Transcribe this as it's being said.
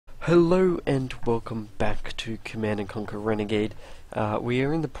Hello and welcome back to Command & Conquer Renegade. We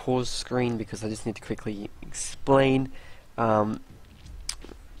are in the pause screen because I just need to quickly explain. I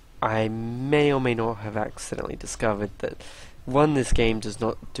may or may not have accidentally discovered that this game does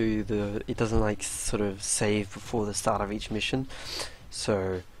not do it doesn't like sort of save before the start of each mission.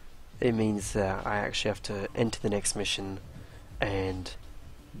 So it means that I actually have to enter the next mission and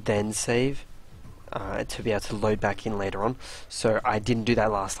then save. To be able to load back in later on, so I didn't do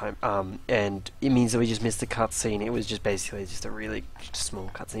that last time, and it means that we just missed the cutscene. It was just basically just a really small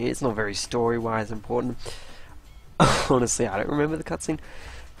cutscene. It's not very story-wise important. Honestly, I don't remember the cutscene,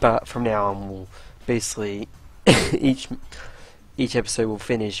 but from now on, we'll basically each episode will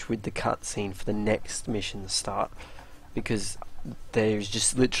finish with the cutscene for the next mission to start, because there's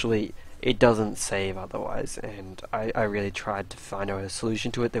just literally it doesn't save otherwise, and I really tried to find a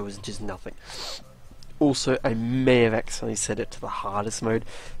solution to it. There was just nothing. Also, I may have accidentally set it to the hardest mode,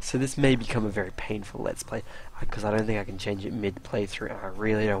 so this may become a very painful Let's Play, because I don't think I can change it mid-playthrough, and I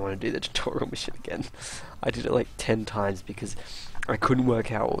really don't want to do the tutorial mission again. I did it like 10 times because I couldn't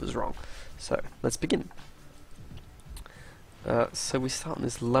work out what was wrong. So, let's begin. So we start on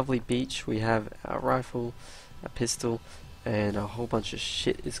this lovely beach. We have our rifle, a pistol, and a whole bunch of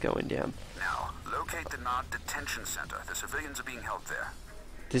shit is going down. Now, locate the Nod Detention Center. The civilians are being held there.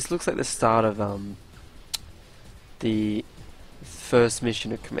 This looks like the start of the first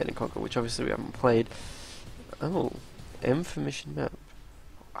mission of Command & Conquer, which obviously we haven't played. Oh, M for mission map.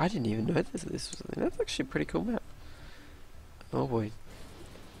 I didn't even know this was a thing. That's actually a pretty cool map. Oh boy.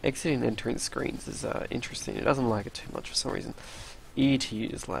 Exiting and entering screens is interesting. It doesn't like it too much for some reason. E to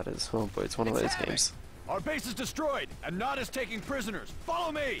use ladders. Oh boy, it's one of those games. Our base is destroyed, and Nod is taking prisoners.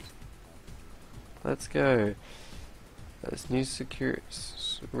 Follow me! Let's go. There's new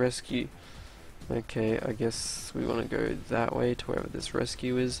rescue. Okay, I guess we want to go that way to wherever this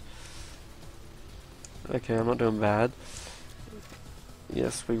rescue is. Okay, I'm not doing bad.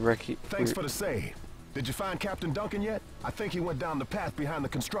 Yes, Thanks for the save. Did you find Captain Duncan yet? I think he went down the path behind the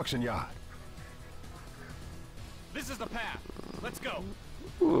construction yard. This is the path. Let's go.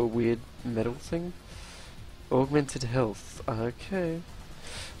 Ooh, a weird metal thing. Augmented health. Okay.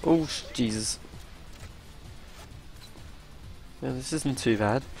 Oh, Jesus. Yeah, this isn't too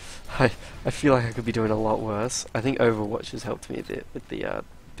bad. I feel like I could be doing a lot worse. I think Overwatch has helped me a bit with the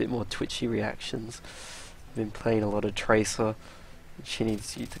bit more twitchy reactions. I've been playing a lot of Tracer, and she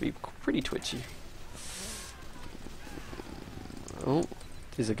needs you to be pretty twitchy. Oh,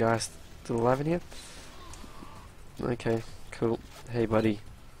 there's a guy still alive in here? Okay, cool. Hey buddy.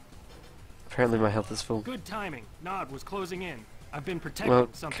 Apparently my health is full. Good timing. Nod was closing in. I've been protecting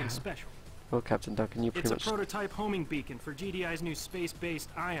something special. Well, Captain Duncan, you pretty much... It's a prototype homing beacon for GDI's new space-based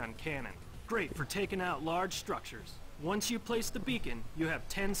ion cannon. Great for taking out large structures. Once you place the beacon, you have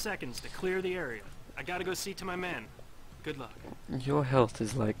 10 seconds to clear the area. I gotta go see to my men. Good luck. Your health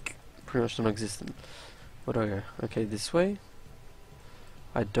is like pretty much non-existent. Where do I go? Okay, this way?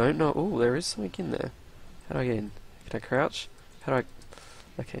 I don't know. Oh, there is something in there. How do I get in? Can I crouch? How do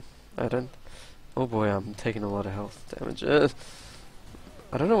I... Okay, I don't... Oh boy, I'm taking a lot of health damage.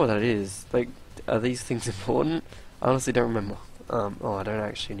 I don't know what that is. Like, are these things important? I honestly don't remember. Oh, I don't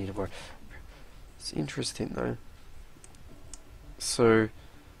actually need to worry. It's interesting though. So,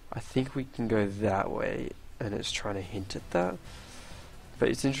 I think we can go that way, and it's trying to hint at that. But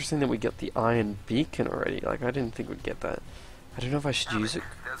it's interesting that we get the iron beacon already. Like, I didn't think we'd get that. I don't know if I should use it.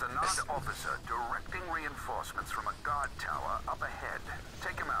 There's a Nod officer directing reinforcements from a guard tower up ahead.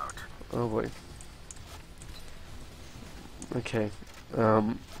 Take him out. Oh boy. Okay.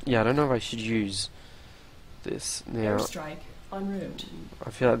 Yeah, I don't know if I should use this now. Airstrike en route.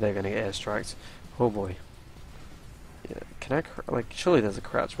 I feel like they're gonna get airstrikes. Oh boy. Yeah, can I like? Surely there's a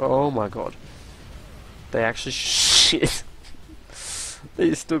crouch. Oh my god. They actually shit.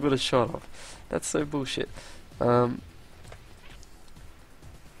 They still got a shot off. That's so bullshit. Okay,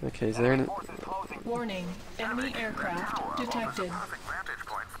 is there any? Warning, enemy aircraft detected.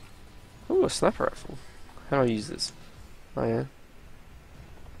 Oh, a sniper rifle. How do I use this? Oh yeah.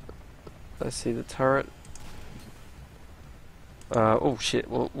 I see the turret. Oh shit,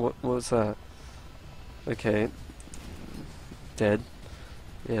 what was that? Okay. Dead.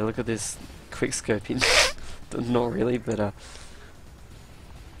 Yeah, look at this quick scoping. Not really, but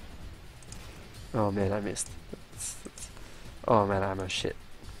oh man, I missed. Oh man, ammo, shit.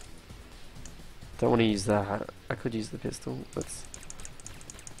 Don't want to use that. I could use the pistol.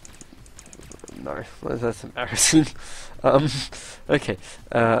 No, that's embarrassing. Okay.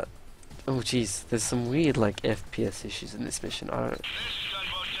 Oh jeez, there's some weird like FPS issues in this mission. I don't. This is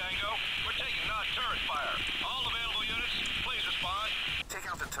Gunboat Tango. We're taking Nod turret fire. All available units, please respond. Take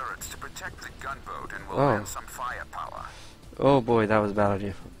out the turrets to protect the gunboat and will Oh. lend some firepower. Oh boy, that was a bad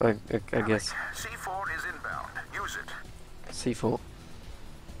idea. I guess. C4 is inbound. Use it. C4.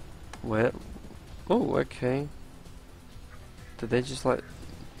 Where? Oh, okay. Did they just like...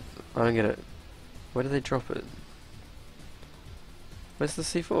 I don't get it. Where did they drop it? Where's the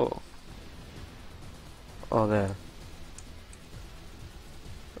C4? Oh, there.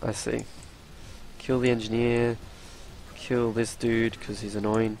 I see. Kill the engineer. Kill this dude because he's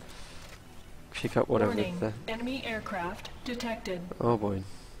annoying. Pick up whatever. Warning. Enemy aircraft detected. Oh boy.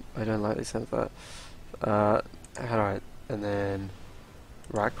 I don't like the sound of that. How do I... And then...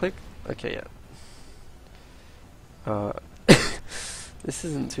 Right click? Okay, yeah. This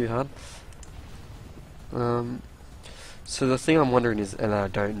isn't too hard. So the thing I'm wondering is, and I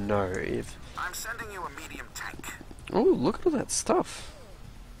don't know if... I'm sending you a medium tank. Oh, look at all that stuff.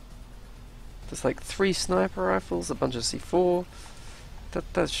 There's like 3 sniper rifles, a bunch of C4.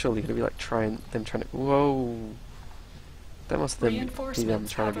 That's surely gonna be like trying to... Whoa! That must then be them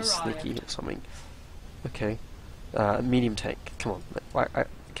Reinforcements trying to be have sneaky arrived. or something. Okay. Medium tank. Come on.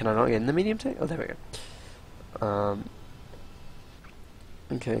 Can I not get in the medium tank? Oh, there we go.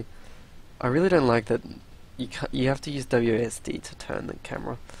 Okay. I really don't like that you have to use WASD to turn the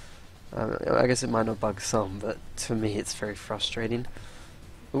camera. I guess it might not bug some, but to me it's very frustrating.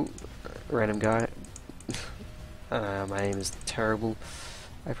 Ooh, random guy. My aim is terrible.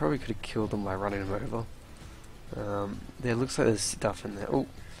 I probably could have killed them by running them over. There looks like there's stuff in there. Oh,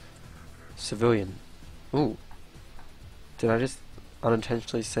 civilian. Ooh, did I just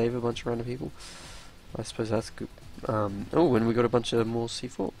unintentionally save a bunch of random people? I suppose that's good. Oh, and we got a bunch of more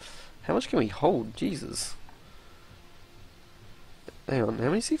C4. How much can we hold? Jesus. Hang on, how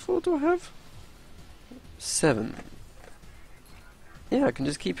many C4 do I have? 7. Yeah, I can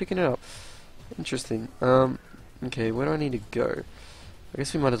just keep picking it up. Interesting. Okay, where do I need to go? I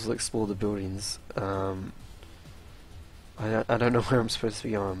guess we might as well explore the buildings. I don't know where I'm supposed to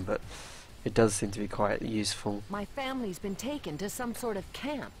be going, but it does seem to be quite useful. My family's been taken to some sort of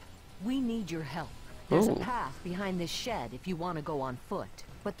camp. We need your help. There's a path behind this shed if you want to go on foot.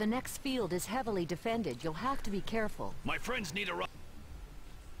 But the next field is heavily defended. You'll have to be careful. My friends need a ride,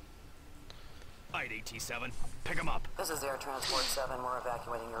 AT-7. Pick them up. This is Air Transport 7. We're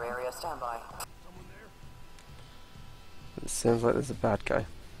evacuating your area. Stand by. It sounds like there's a bad guy.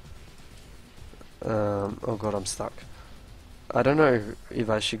 Oh god, I'm stuck. I don't know if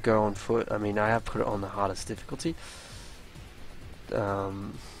I should go on foot. I mean, I have put it on the hardest difficulty.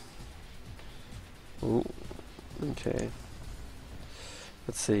 Ooh, okay.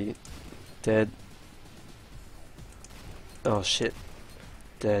 Let's see. Dead. Oh shit.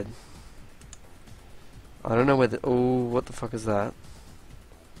 Dead. I don't know whether... Oh, what the fuck is that?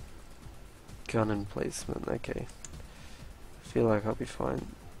 Gun emplacement, okay. Feel like I'll be fine.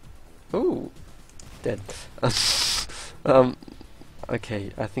 Ooh! Dead.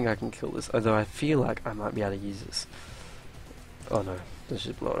 Okay, I think I can kill this. Although I feel like I might be able to use this. Oh no, let's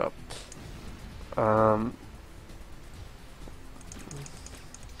just blow it up.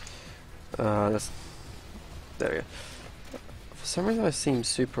 There we go. For some reason I seem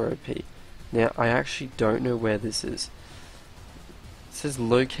super OP. Now, I actually don't know where this is. It says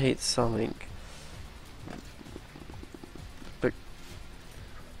locate something. But...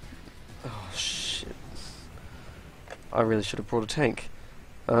 Oh, shit. I really should have brought a tank.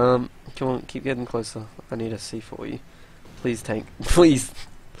 Come on, keep getting closer. I need a C4 you. Please, tank. Please!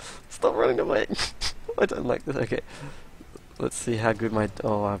 Stop running away! I don't like this. Okay. Let's see how good my...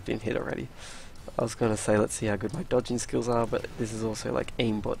 Oh, I've been hit already. I was going to say, let's see how good my dodging skills are, but this is also like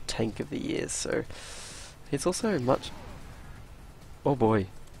aimbot tank of the year, so... It's also much... Oh boy.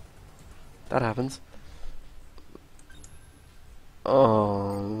 That happens.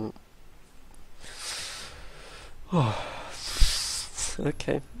 Oh... Oh...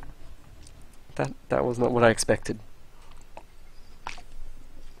 Okay. That was not what I expected.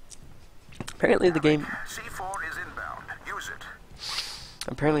 Apparently the game... C4 is inbound. Use it.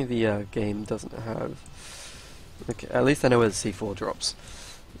 Apparently the game doesn't have... Okay, at least I know where the C4 drops.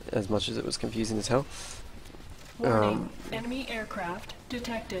 As much as it was confusing as hell. Warning. Enemy aircraft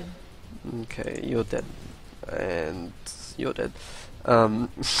detected. Okay, you're dead. And you're dead.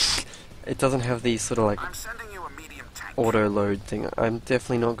 It doesn't have the sort of like I'm sending you a medium tank. auto load thing. I'm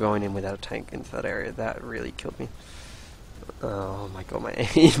definitely not going in without a tank into that area. That really killed me. Oh my god, my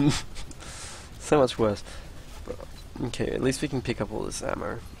aim. So much worse. But, okay, at least we can pick up all this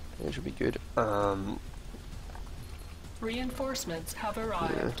ammo. It should be good. Reinforcements have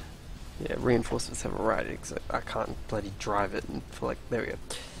arrived. Yeah, reinforcements have arrived because I can't bloody drive it and for like... There we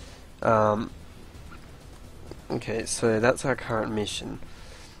go. Okay, so that's our current mission.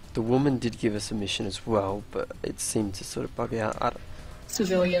 The woman did give us a mission as well, but it seemed to sort of bug out.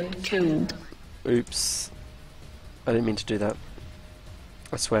 Civilian killed. Oops. I didn't mean to do that.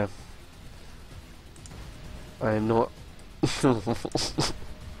 I swear. I am not... What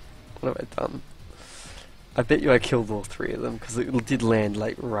have I done? I bet you I killed all 3 of them, because it did land,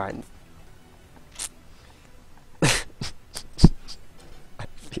 like, right... I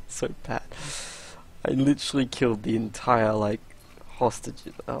feel so bad. I literally killed the entire, like,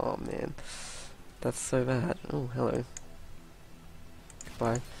 hostages. Oh, man. That's so bad. Oh, hello.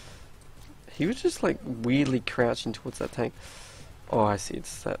 Goodbye. He was just, like, weirdly crouching towards that tank. Oh, I see.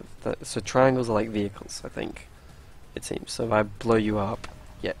 It's that. So triangles are like vehicles, I think. It seems. So if I blow you up,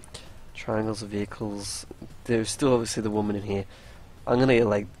 yeah. Triangles are vehicles. There's still obviously the woman in here. I'm gonna get,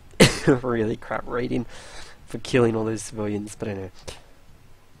 like, a really crap rating for killing all those civilians, but anyway.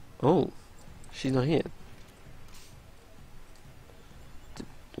 Oh. She's not here.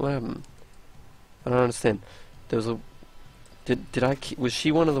 What happened? I don't understand. There was a... Did I... Was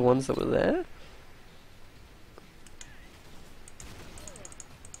she one of the ones that were there?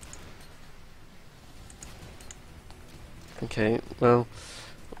 Okay, well...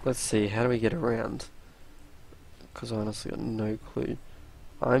 Let's see, how do we get around? Because I honestly got no clue.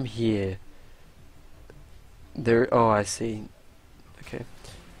 I'm here. There... Oh, I see. Okay.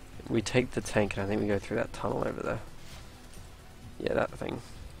 We take the tank and I think we go through that tunnel over there. Yeah, that thing.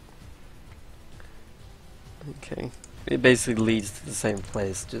 Okay. It basically leads to the same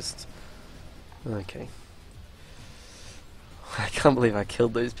place, just... Okay. I can't believe I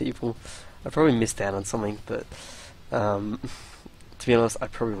killed those people. I probably missed out on something, but... to be honest, I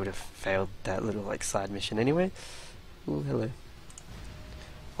probably would have failed that little, like, side mission anyway. Ooh, hello.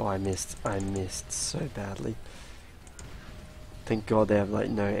 Oh, I missed so badly. Thank God they have, like,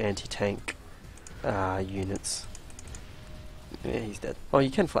 no anti-tank units. Yeah, he's dead. Oh,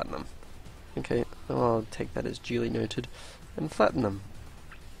 you can flatten them. Okay, I'll take that as duly noted and flatten them.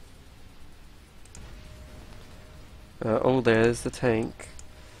 Oh, there's the tank,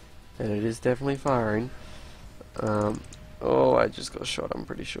 and it is definitely firing. Oh, I just got shot, I'm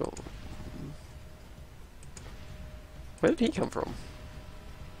pretty sure. Where did he come from?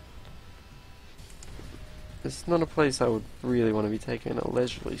 This is not a place I would really want to be taking a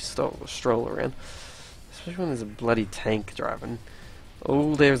leisurely stroll around. Especially when there's a bloody tank driving.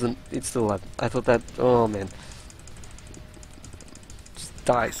 Oh, there's an... It's still alive. I thought that... Oh, man. Just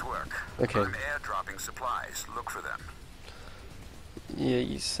die. Nice work. Okay. I'm airdropping supplies. Look for them. Yeah,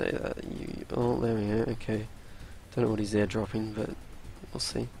 you say that. You... Oh, there we go. Okay. Don't know what he's airdropping, but we'll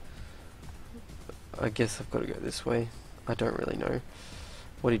see. I guess I've got to go this way. I don't really know.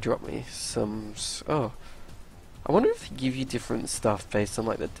 What did he drop me? Some... Oh. I wonder if they give you different stuff based on,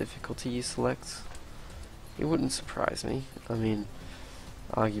 like, the difficulty you select. It wouldn't surprise me. I mean,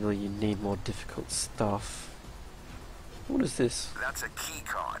 arguably you need more difficult stuff. What is this? That's a key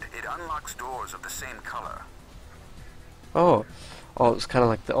card. It unlocks doors of the same color. Oh. Oh, it's kind of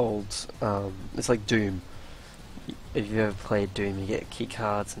like the old... it's like Doom. If you've ever played Doom, you get key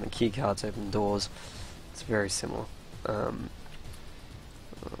cards, and the key cards open doors. It's very similar. Oh,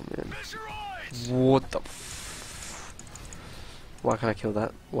 man. What the f... Why can't I kill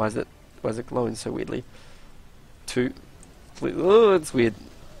that? Why is it glowing so weirdly? 2. Oh, it's weird.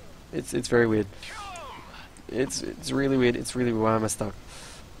 It's very weird. It's really weird. It's really... Why am I stuck?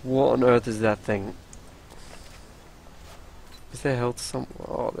 What on earth is that thing? Is there health some...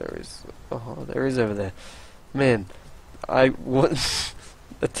 Oh, there is. Oh, there is over there. Man, what?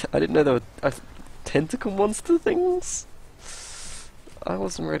 I didn't know there were tentacle monster things. I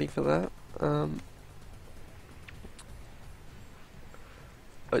wasn't ready for that.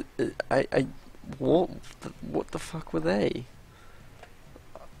 What the fuck were they?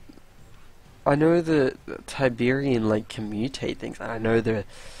 I know the Tiberian, like, can mutate things. I know they're...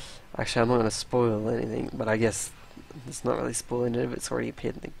 Actually, I'm not going to spoil anything, but I guess it's not really spoiling it if it's already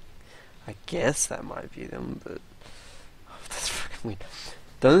appeared in the... I guess that might be them, but... Oh, that's fucking weird.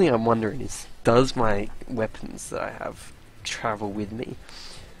 The only thing I'm wondering is, does my weapons that I have travel with me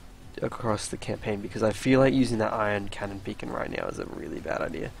across the campaign? Because I feel like using that iron cannon beacon right now is a really bad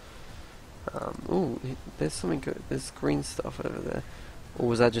idea. Ooh, there's something good. There's green stuff over there. Or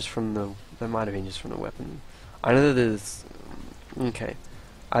was that just from the... That might have been just from the weapon. I know that there's... Okay.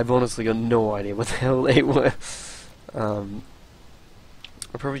 I've honestly got no idea what the hell they were.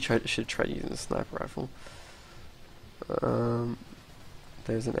 I probably should try using a sniper rifle.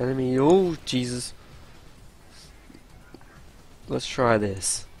 There's an enemy. Oh, Jesus. Let's try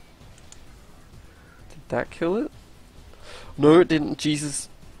this. Did that kill it? No, it didn't. Jesus.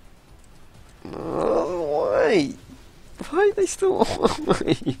 Oh, why? Why are they still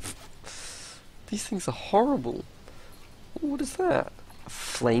alive? These things are horrible. What is that? A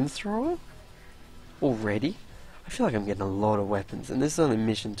flamethrower? Already? I feel like I'm getting a lot of weapons, and this is only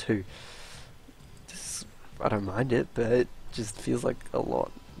mission 2. I don't mind it, but it just feels like a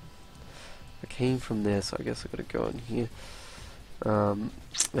lot. I came from there, so I guess I gotta go in here.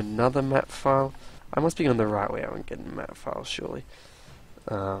 Another map file. I must be going the right way. I won't get a map file, surely.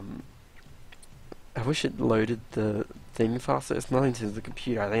 I wish it loaded the thing faster. It's nothing to the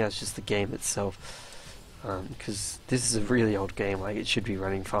computer. I think that's just the game itself. Because this is a really old game. Like, it should be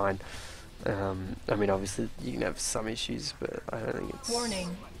running fine. I mean, obviously you can have some issues, but I don't think it's...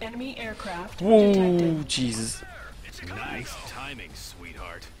 Warning, enemy aircraft Whoa, detected. Jesus. Nice timing,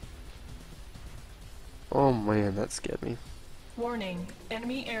 sweetheart. Oh man, that scared me. Warning,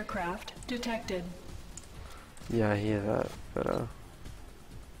 enemy aircraft detected. Yeah, I hear that, but Enemy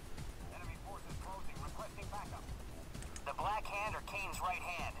forces closing, requesting backup. The Black Hand or Kane's right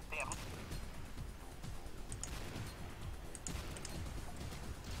hand. They have...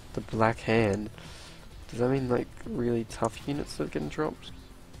 the Black Hand, does that mean like really tough units that are getting dropped?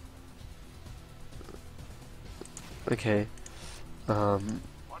 Okay. What's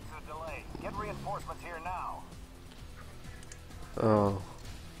the delay? Get reinforcements here now. Oh.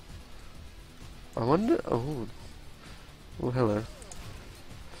 I wonder, oh. Oh, hello.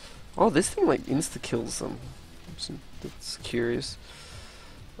 Oh, this thing like insta-kills them. That's curious.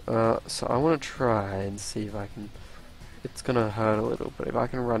 So I want to try and see if I can... It's gonna hurt a little, but if I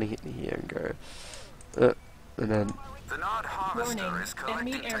can run in here and go... and then... The Nod Harvester Warning, is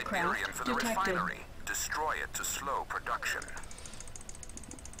collecting enemy aircraft Tiberium for the detected. refinery. Destroy it to slow production.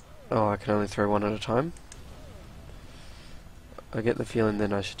 Oh, I can only throw one at a time? I get the feeling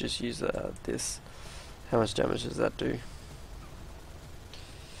then I should just use this. How much damage does that do?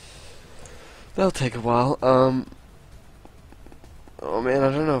 That'll take a while. Oh man,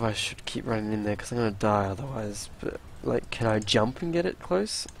 I don't know if I should keep running in there because I'm gonna die otherwise. But like, can I jump and get it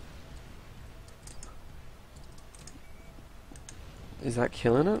close? Is that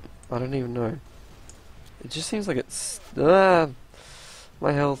killing it? I don't even know. It just seems like it's... my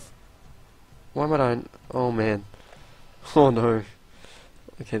health. Why am I dying? Oh man. Oh no.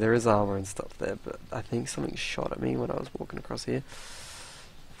 Okay, there is armor and stuff there, but I think something shot at me when I was walking across here.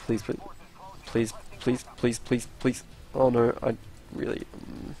 Please, please, please, please, please, please, please. Oh no, I really...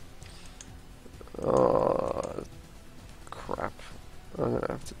 oh, crap. I'm gonna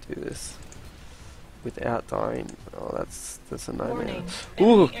have to do this without dying. Oh, that's a nightmare. Warning,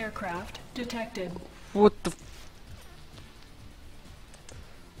 Ooh! enemy aircraft detected. What the...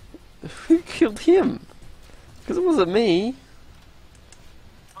 Who killed him? Because it wasn't me.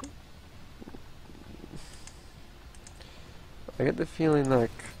 I get the feeling like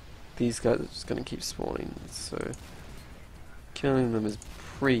these guys are just gonna keep spawning, so killing them is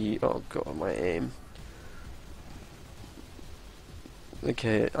pretty... oh god, my aim.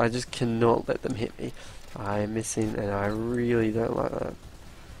 Okay, I just cannot let them hit me. I'm missing and I really don't like that.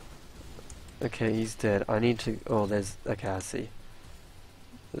 Okay, he's dead. I need to... oh, there's... okay, I see.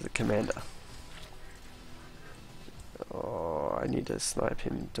 There's a commander. Oh, I need to snipe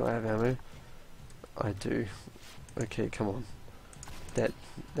him. Do I have ammo? I do. Okay, come on. Dead.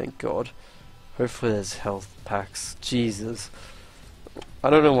 Thank God. Hopefully there's health packs. Jesus. I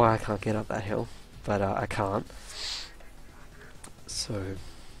don't know why I can't get up that hill, but I can't. So,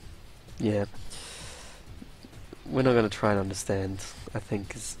 yeah. We're not going to try and understand, I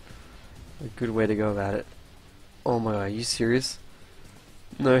think, is a good way to go about it. Oh my god, are you serious?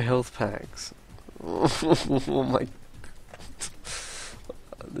 No health packs. Oh my...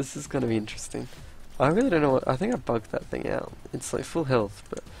 this is going to be interesting. I really don't know what... I think I bugged that thing out. It's like full health,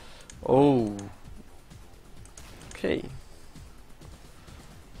 but... oh... okay.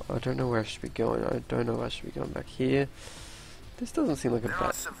 I don't know where I should be going. I don't know if I should be going back here. This doesn't seem like a There bad...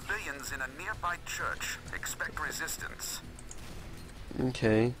 are civilians in a nearby church. Expect resistance.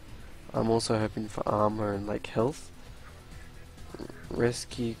 okay. I'm also hoping for armor and like health.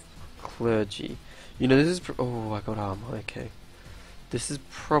 Rescue clergy. You know, this is... oh, I got armor. Okay. This is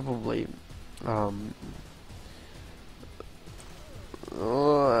probably... oh,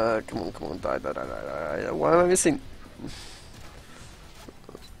 come on, die. Why am I missing?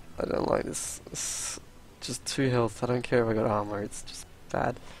 I don't like this. It's just 2 health. I don't care if I got armor. It's just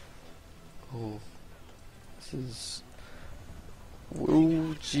bad. Oh, this is...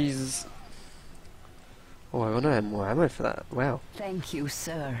 whoa, Jesus. Oh, I want to have more ammo for that. Wow. Thank you,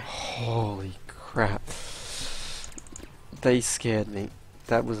 sir. Holy crap. They scared me.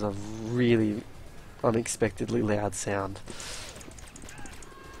 That was a really unexpectedly loud sound.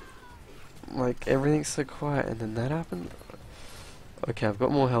 Like, everything's so quiet, and then that happened? Okay, I've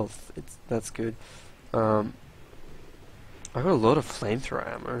got more health. That's good. I got a lot of flamethrower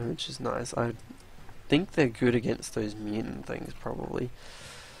ammo, which is nice. I think they're good against those mutant things, probably.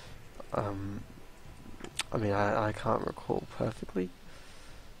 I mean, I can't recall perfectly.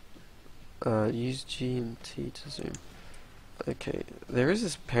 Use GMT to zoom. Okay, there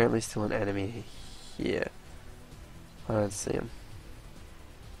is apparently still an enemy here. I don't see him.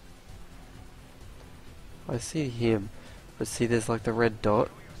 I see him, but see there's like the red dot.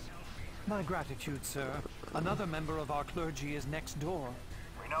 My gratitude, sir. Another member of our clergy is next door.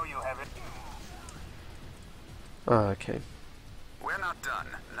 We know you have it. Oh, okay. We're not done.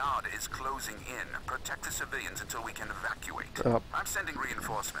 Nod is closing in. Protect the civilians until we can evacuate. I'm sending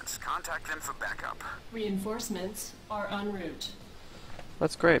reinforcements. Contact them for backup. Reinforcements are en route.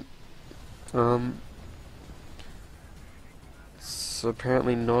 That's great. So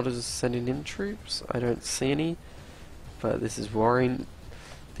apparently Nod is sending in troops. I don't see any, but this is worrying.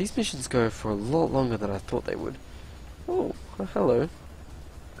 These missions go for a lot longer than I thought they would. Oh, hello.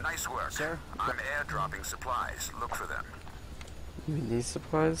 Nice work. Sir? I'm airdropping supplies. Look for them. You mean these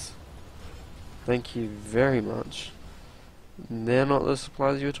supplies? Thank you very much. They're not the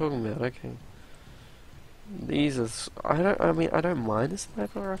supplies you were talking about. Okay. These are. I mean, I don't mind the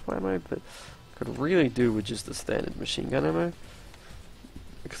sniper rifle ammo, but could really do with just the standard machine gun ammo,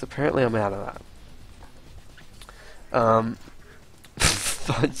 because apparently I'm out of that.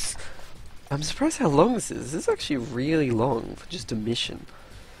 But I'm surprised how long this is. This is actually really long for just a mission.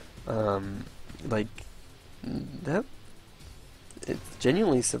 Like that. It's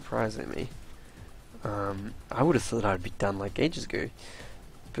genuinely surprising me. I would have thought I'd be done like ages ago,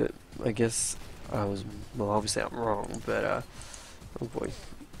 but I guess I was. Well, obviously I'm wrong, but oh boy.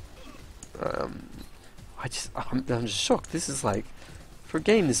 I'm just shocked. This is like, for a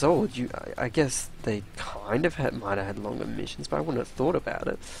game this old, I guess they kind of might have had longer missions, but I wouldn't have thought about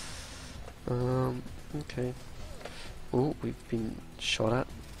it. Okay. Oh, we've been shot at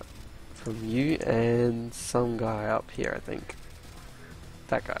from you and some guy up here, I think.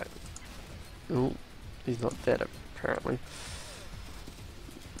 That guy. Oh, he's not dead apparently.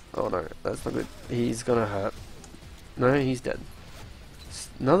 Oh no, that's not good. He's gonna hurt. No, he's dead.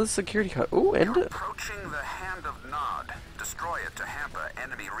 Another security card. Oh, end You're it. approaching the hand of Nod. Destroy it to hamper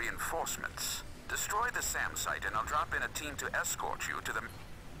enemy reinforcements. Destroy the SAM site and I'll drop in a team to escort you to the...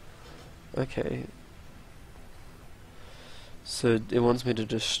 Okay. So it wants me to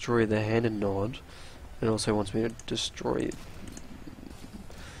destroy the hand and Nod, and also wants me to destroy...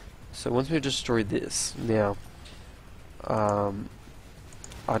 So it wants me to destroy this. Now, I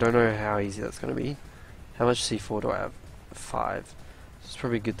don't know how easy that's going to be. How much C4 do I have? 5. It's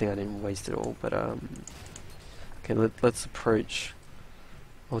probably a good thing I didn't waste it all, but okay, let's approach.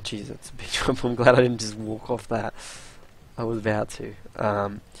 Oh jeez, that's a big jump. I'm glad I didn't just walk off that. I was about to.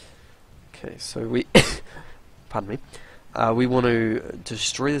 Okay, so we pardon me. We want to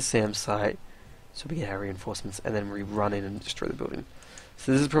destroy the SAM site so we get our reinforcements, and then we run in and destroy the building.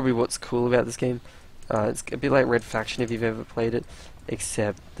 So this is probably what's cool about this game. It's a bit like Red Faction if you've ever played it,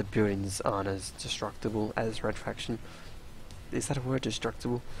 except the buildings aren't as destructible as Red Faction. Is that a word,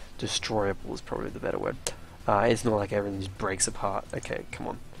 destructible? Destroyable is probably the better word. It's not like everything just breaks apart. Okay, come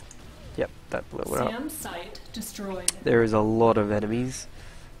on. Yep, that blew it up. SAM site destroyed. There is a lot of enemies.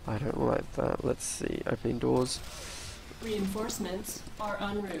 I don't like that. Let's see. Opening doors. Reinforcements are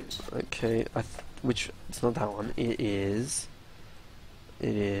en route. Okay, which, it's not that one. It is...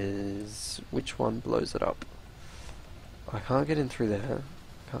 Which one blows it up? I can't get in through there.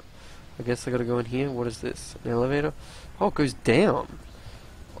 I guess I gotta go in here. What is this? An elevator? Oh, it goes down!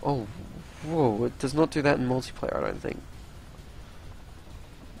 Oh, whoa, it does not do that in multiplayer, I don't think.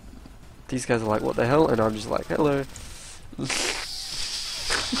 These guys are like, what the hell? And I'm just like, hello.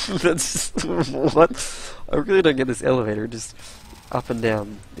 That's... what? I really don't get this elevator, just up and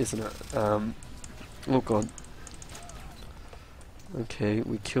down, isn't it? Oh god. Okay,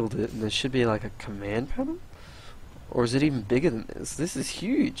 we killed it, and there should be like a command panel? Or is it even bigger than this? This is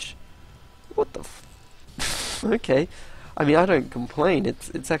huge! What the f... Okay. I mean, I don't complain,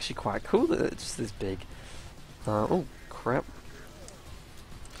 it's actually quite cool that it's this big. Oh, crap.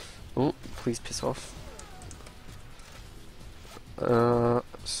 Oh, please piss off.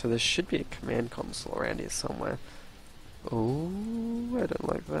 So there should be a command console around here somewhere. Oh, I don't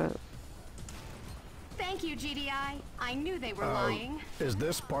like that. Thank you, GDI. I knew they were lying. Is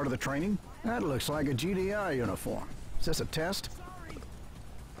this part of the training? That looks like a GDI uniform. Is this a test?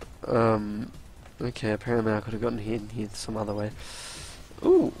 Okay, apparently I could have gotten here some other way.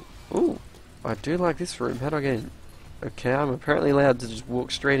 Ooh, I do like this room. How do I get in? Okay, I'm apparently allowed to just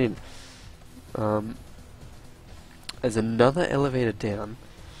walk straight in. There's another elevator down.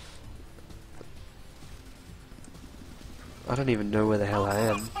 I don't even know where the hell I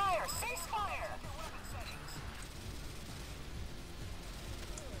am.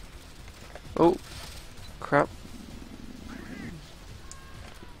 Oh, crap.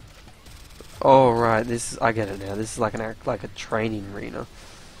 Oh right, this is, I get it now. This is like a training arena.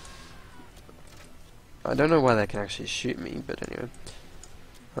 I don't know why they can actually shoot me, but anyway.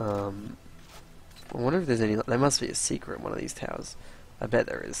 I wonder if there's any. There must be a secret in one of these towers. I bet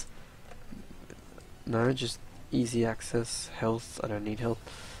there is. No, just easy access, health. I don't need health.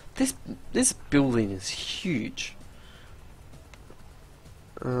 This building is huge.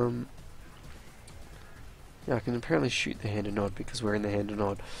 Yeah, I can apparently shoot the hand and nod because we're in the hand and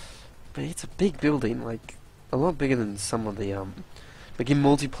nod. But it's a big building, like a lot bigger than some of the like in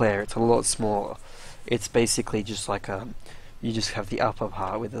multiplayer. It's a lot smaller. It's basically just like you just have the upper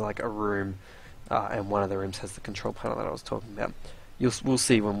part with like a room, and one of the rooms has the control panel that I was talking about. We'll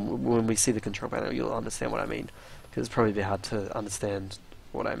see when we see the control panel. You'll understand what I mean, because it's probably a bit hard to understand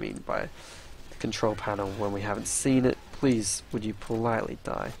what I mean by the control panel when we haven't seen it. Please, would you politely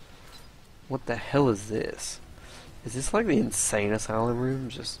die? What the hell is this? Is this like the insane asylum room?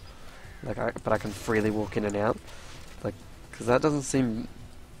 Just like but I can freely walk in and out, like, because that doesn't seem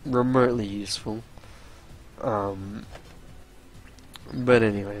remotely useful. But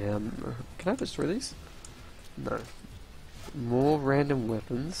anyway, can I destroy these? No. More random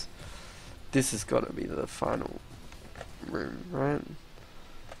weapons. This has got to be the final room, right?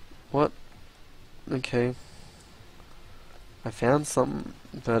 What? Okay. I found something,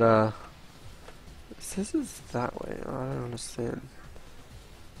 but it says it's that way. I don't understand.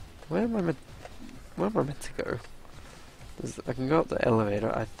 Where am I meant to go? I can go up the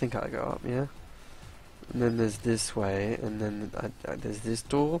elevator. I think I go up, yeah. And then there's this way, and then there's this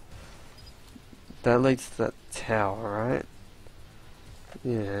door. That leads to that tower, right?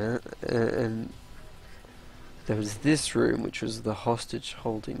 Yeah, and there was this room, which was the hostage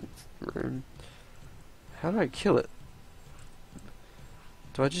holding room. How do I kill it?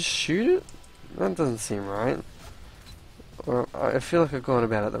 Do I just shoot it? That doesn't seem right. Or I feel like I've gone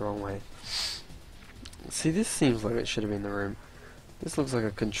about it the wrong way. See, this seems like it should have been the room. This looks like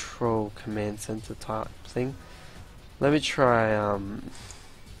a control command center type thing. Let me try,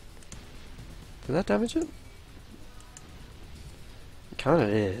 did that damage it? It kinda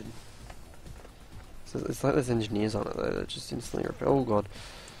did. So it's like there's engineers on it though that just instantly repair. Oh god.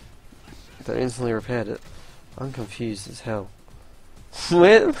 That instantly repaired it. I'm confused as hell.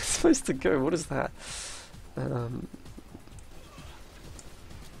 Where am I supposed to go? What is that?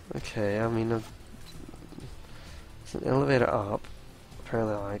 Okay, I mean, it's an elevator up.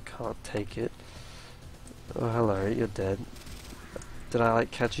 Apparently I can't take it. Oh, hello, you're dead. Did I,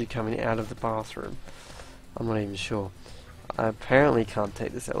 like, catch you coming out of the bathroom? I'm not even sure. I apparently can't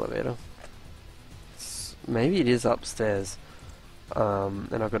take this elevator. Maybe it is upstairs.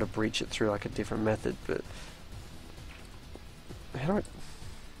 And I've got to breach it through, like, a different method, but... How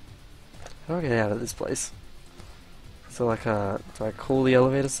do I get out of this place? So, like, do I call the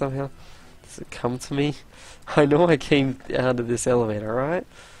elevator somehow? Does it come to me? I know I came out of this elevator, right?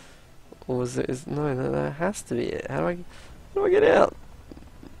 Or was it? No, that has to be it. How do I get out?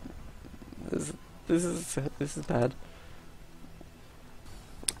 This is bad.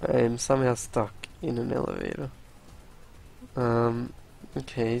 I am somehow stuck in an elevator.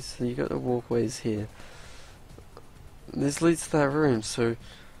 Okay, so you got the walkways here. This leads to that room, so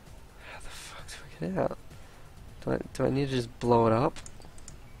how the fuck do I get out? Do I need to just blow it up?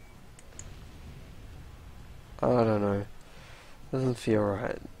 I don't know. Doesn't feel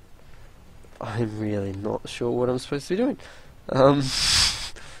right. I'm really not sure what I'm supposed to be doing.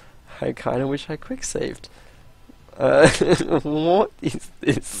 I kinda wish I quick saved. What is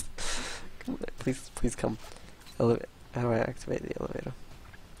this? Come on, please come. How do I activate the elevator?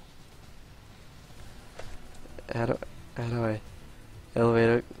 How do I...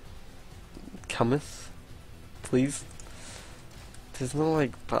 Elevator... cometh? Please? There's no,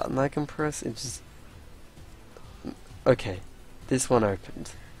 like, button I can press, it just... Okay, this one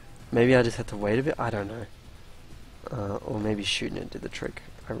opened. Maybe I just had to wait a bit, I don't know. Or maybe shooting it did the trick,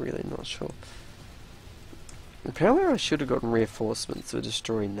 I'm really not sure. Apparently I should have gotten reinforcements for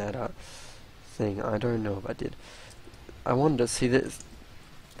destroying that thing, I don't know if I did. I wanted to see this.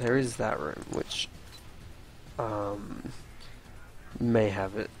 There is that room, which may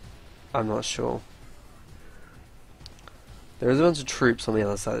have it. I'm not sure. There is a bunch of troops on the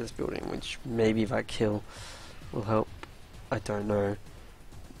other side of this building, which maybe if I kill will help. I don't know.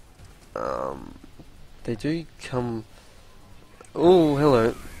 They do come... Oh,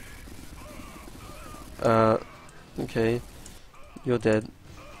 hello. Okay. You're dead.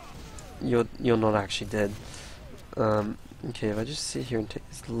 You're not actually dead. Okay, if I just sit here and take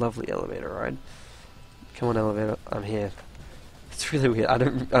this lovely elevator ride. Come on, elevator. I'm here. It's really weird. I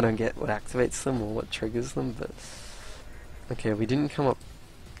don't get what activates them or what triggers them, but okay, we didn't come up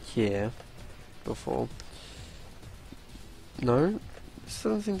here before. No, this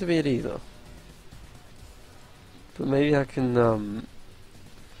doesn't seem to be it either. But maybe I can.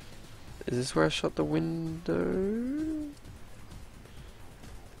 Is this where I shut the window?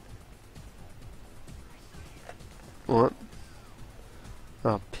 What?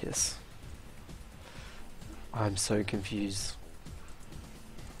 Oh, piss. I'm so confused.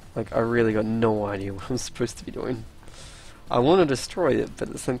 Like, I really got no idea what I'm supposed to be doing. I want to destroy it, but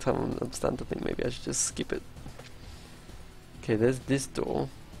at the same time I'm starting to think maybe I should just skip it. Okay, there's this door.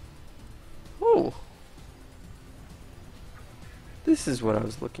 Oh! This is what I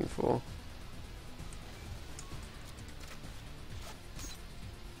was looking for.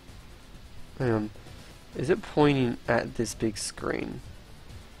 Hang on. Is it pointing at this big screen?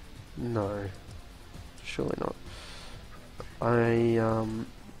 No. Surely not.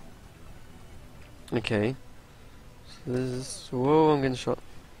 Okay. So there's... Whoa, I'm getting shot.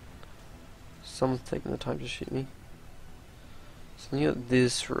 Someone's taking the time to shoot me. So you got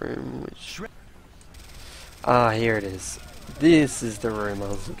this room, which... Ah, here it is. This is the room I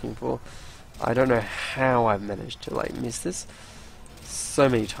was looking for. I don't know how I've managed to, like, miss this so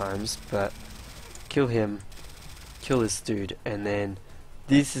many times, but... Kill him. Kill this dude, and then...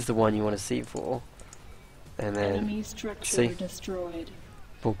 This is the one you want to see for. And then... Enemy structure see? destroyed.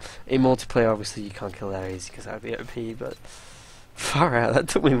 Well, in multiplayer, obviously, you can't kill that easy because that would be OP, but far out, that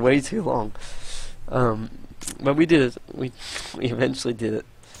took me way too long. But we did it. We eventually did it.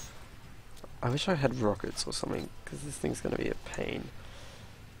 I wish I had rockets or something, because this thing's going to be a pain.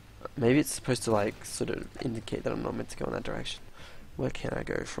 Maybe it's supposed to, like, sort of indicate that I'm not meant to go in that direction. Where can I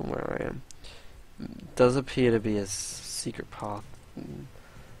go from where I am? Does appear to be a secret path in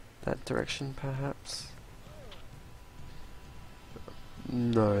that direction, perhaps?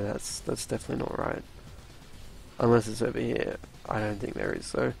 No, that's definitely not right. Unless it's over here. I don't think there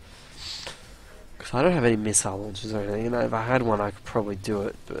is, though. Because I don't have any missile launchers or anything, and if I had one I could probably do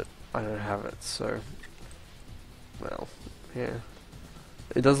it, but I don't have it, so... Well, yeah.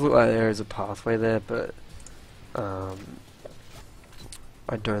 It does look like there is a pathway there, but...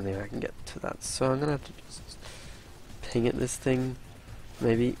 I don't think I can get to that, so I'm gonna have to just ping at this thing,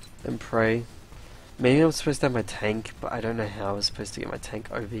 maybe, and pray. Maybe I'm supposed to have my tank, but I don't know how I was supposed to get my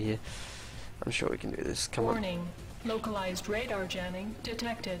tank over here. I'm sure we can do this. Come Warning. Localized radar jamming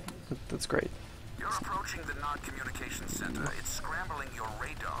detected. That's great. You're approaching the Nod Communications Center. It's scrambling your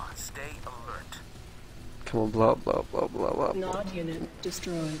radar. Stay alert. Come on, blow up, blow up, blow up, blow up. Nod unit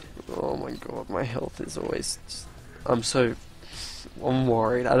destroyed. Oh my god, my health is always... I'm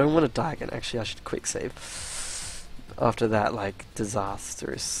worried. I don't want to die again. Actually, I should quick save. After that, like,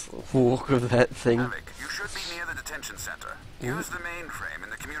 disastrous walk of that thing. Havoc, you should be near the detention center. Use the mainframe in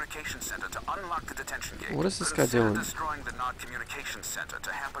the communication center to unlock the detention gate. What is this guy doing? Destroying the Nod Communications Center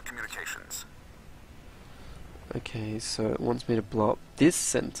to hamper communications. Okay, so it wants me to blow up this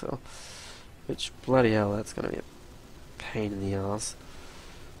center. Which, bloody hell, that's gonna be a pain in the ass.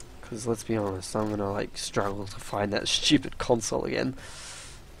 Because, let's be honest, I'm gonna, like, struggle to find that stupid console again.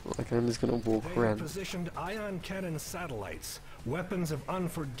 Like, I'm just gonna walk around. They positioned ion cannon satellites, weapons of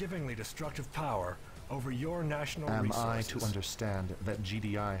unforgivingly destructive power, over your national resources. Am I to understand that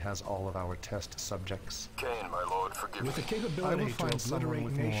GDI has all of our test subjects? Kane, my lord, forgive me. With the capability to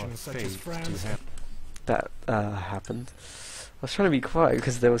obliterate nations such as France. That happened. I was trying to be quiet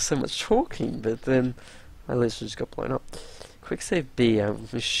because there was so much talking, but then I literally just got blown up. Quick save B, I'm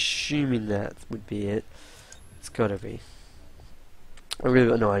assuming that would be it. It's gotta be. I really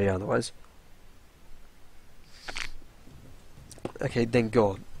got no idea otherwise. Okay, thank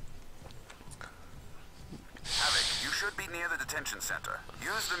God. Havoc, you should be near the detention center.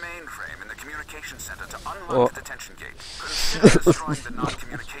 Use the mainframe in the communication center to unlock the detention gate. Consider destroying the Nod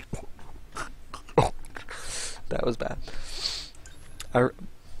communication. That was bad.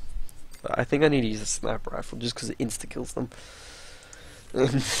 I think I need to use a sniper rifle just because it insta-kills them.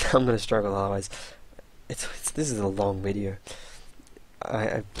 I'm gonna struggle otherwise. This is a long video.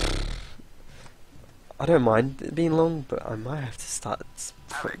 I don't mind it being long, but I might have to start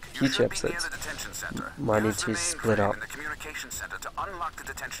future episodes. Might need to split up. In the communication center to unlock the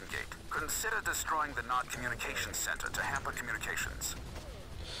detention gate. Consider destroying the Nod communication center to hamper communications.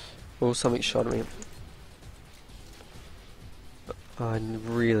 Oh, something shot me. I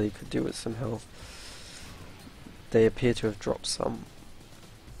really could do with some health. They appear to have dropped some.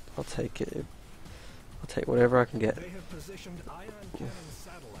 I'll take it. I'll take whatever I can get. They have positioned ion cannon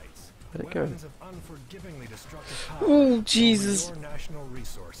satellites. Let it go. Weapons of unforgivingly destructive power Oh, Jesus. over your national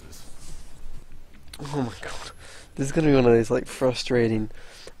resources. Oh my god. This is gonna be one of those, like, frustrating...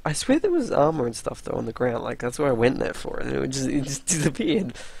 I swear there was armor and stuff, though, on the ground. Like, that's what I went there for, and it just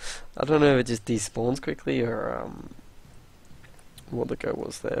disappeared. I don't know if it just despawns quickly, or, what the go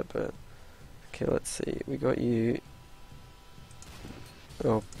was there, but... Okay, let's see. We got you...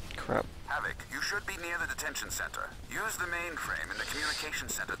 Oh, crap. Havoc, you should be near the detention center. Use the mainframe in the communication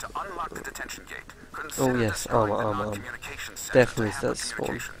center to unlock the detention gate. Consider Oh, yes, destroying the armor. non-communication center Definitely to handle does spawn.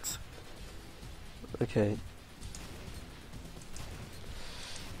 communications. Okay.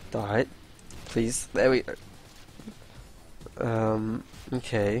 Die. Please. There we go.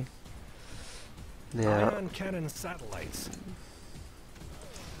 Okay. Now... Ion cannon satellites.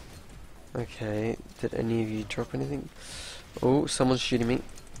 Okay, did any of you drop anything? Oh, someone's shooting me.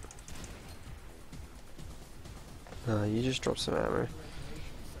 You just dropped some ammo. Nations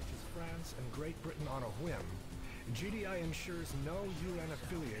such as France and Great Britain on a whim, GDI ensures no UN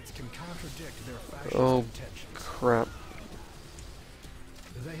affiliates can contradict their fascist intentions. Crap.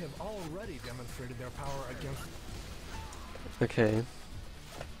 They have already demonstrated their power against... Okay.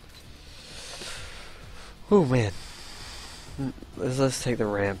 Oh man. Let's take the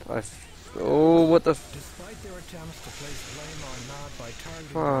ramp. Oh, what the Despite their attempts to place blame on Nod by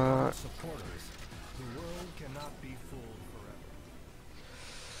targeting their own supporters, the world cannot be fooled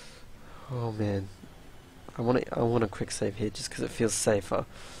forever. Oh man. I want a quick save here just because it feels safer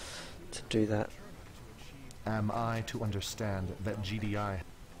to do that. Am I to understand that GDI...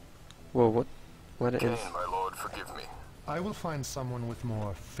 Whoa, what? What is... my lord, forgive me. I will find someone with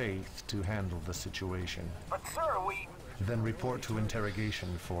more faith to handle the situation. But sir, we... Then report to interrogation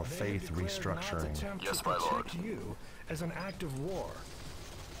for faith restructuring. Yes, my lord. You as an act of war.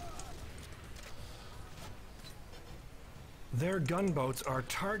 Their gunboats are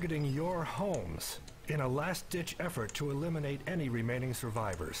targeting your homes in a last-ditch effort to eliminate any remaining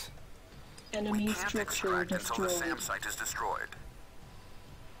survivors. Enemy structure Until the destroyed. SAM site is destroyed.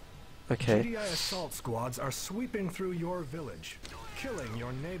 Okay. GDI assault squads are sweeping through your village, killing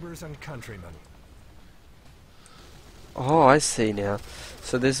your neighbors and countrymen. Oh, I see now.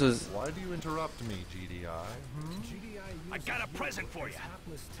 So this was... Why do you interrupt me, GDI? I got a present for you.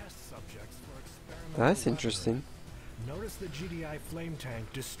 That's interesting. Notice the GDI flame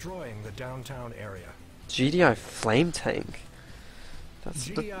tank destroying the downtown area. GDI flame tank? That's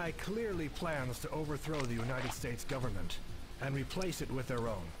GDI clearly plans to overthrow the United States government and replace it with their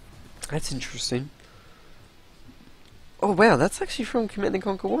own. That's interesting. Oh wow, that's actually from Command &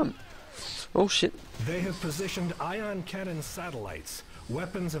 Conquer 1. Oh shit. They have positioned ion cannon satellites,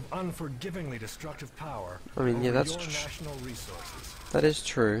 weapons of unforgivingly destructive power, I mean, yeah, over that's your tr- national resources. That is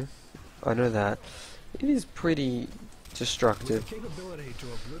true. I know that. It is pretty destructive. With the capability to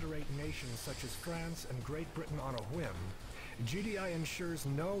obliterate nations such as France and Great Britain on a whim, GDI ensures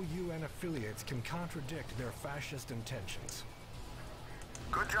no UN affiliates can contradict their fascist intentions.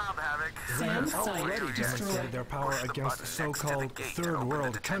 Good job, Havoc. They have SAM site already demonstrated destroyed. their power Push the against button next to the so-called gate to third open the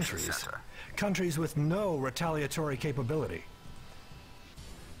world detention countries, center. countries with no retaliatory capability.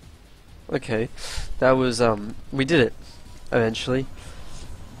 Okay. That was, we did it. Eventually.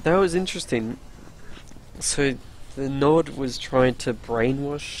 That was interesting. So, the Nod was trying to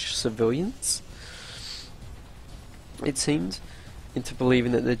brainwash civilians, it seemed, into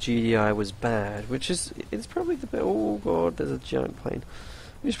believing that the GDI was bad, which is, it's probably the oh god, there's a giant plane.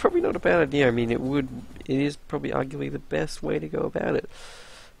 It's probably not a bad idea. I mean, it is probably arguably the best way to go about it.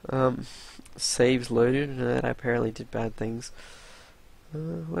 Saves loaded, and that apparently did bad things.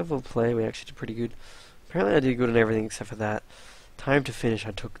 Level of play, we actually did pretty good. Apparently I did good on everything except for that. Time to finish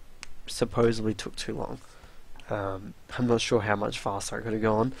supposedly took too long. I'm not sure how much faster I could have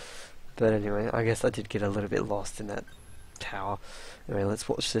gone, but anyway, I guess I did get a little bit lost in that tower. Anyway, let's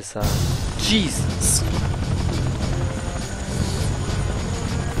watch this, Jesus!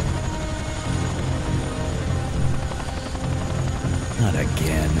 Not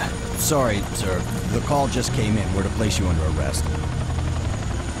again. Sorry, sir. The call just came in. We're to place you under arrest.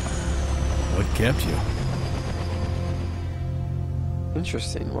 What kept you?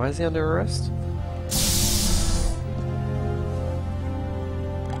 Interesting. Why is he under arrest?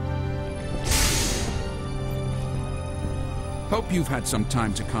 Hope you've had some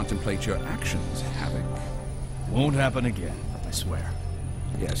time to contemplate your actions, Havoc. Won't happen again, I swear.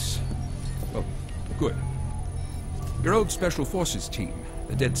 Yes. Well, good. Your old Special Forces team,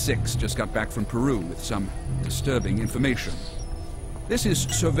 the Dead Six, just got back from Peru with some disturbing information. This is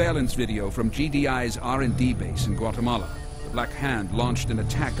surveillance video from GDI's R&D base in Guatemala. The Black Hand launched an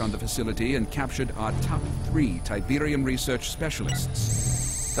attack on the facility and captured our top 3 Tiberium research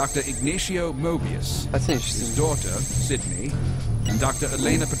specialists. Dr. Ignacio Mobius, That's interesting. his daughter, Sydney, and Dr.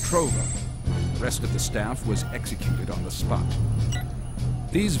 Elena Petrova. The rest of the staff was executed on the spot.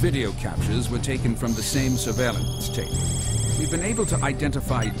 These video captures were taken from the same surveillance tape. We've been able to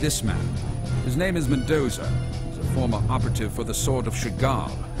identify this man. His name is Mendoza. He's a former operative for the Sword of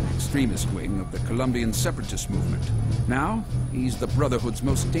Chagall, an extremist wing of the Colombian separatist movement. Now, he's the Brotherhood's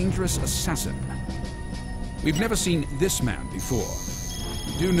most dangerous assassin. We've never seen this man before.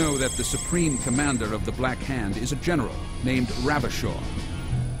 We do know that the supreme commander of the Black Hand is a general named Ravishore.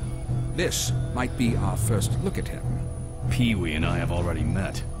 This might be our first look at him. Pee-wee and I have already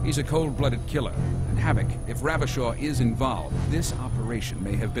met. He's a cold-blooded killer, and Havoc, if Ravishore is involved, this operation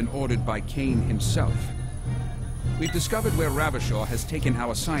may have been ordered by Kane himself. We've discovered where Ravishore has taken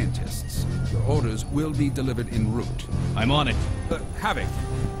our scientists. Your orders will be delivered en route. I'm on it. Havoc,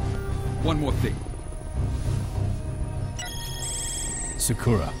 one more thing.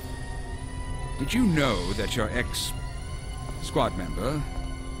 Sakura. Did you know that your ex-squad member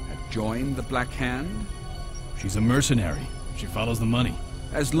had joined the Black Hand? She's a mercenary. She follows the money.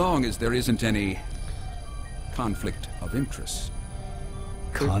 As long as there isn't any conflict of interest.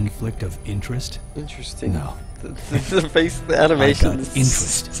 Conflict of interest? Interesting. No. The face, the animation. I got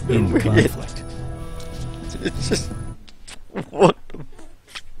interest in weird. conflict. It's just what?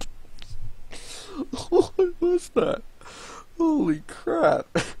 What was that? Holy crap!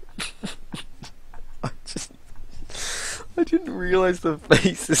 I didn't realize the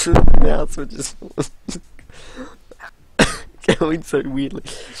faces and the mouths were just going so weirdly.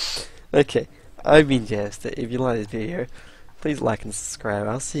 Okay, I've been Jester. If you like this video, please like and subscribe.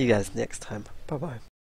 I'll see you guys next time. Bye bye.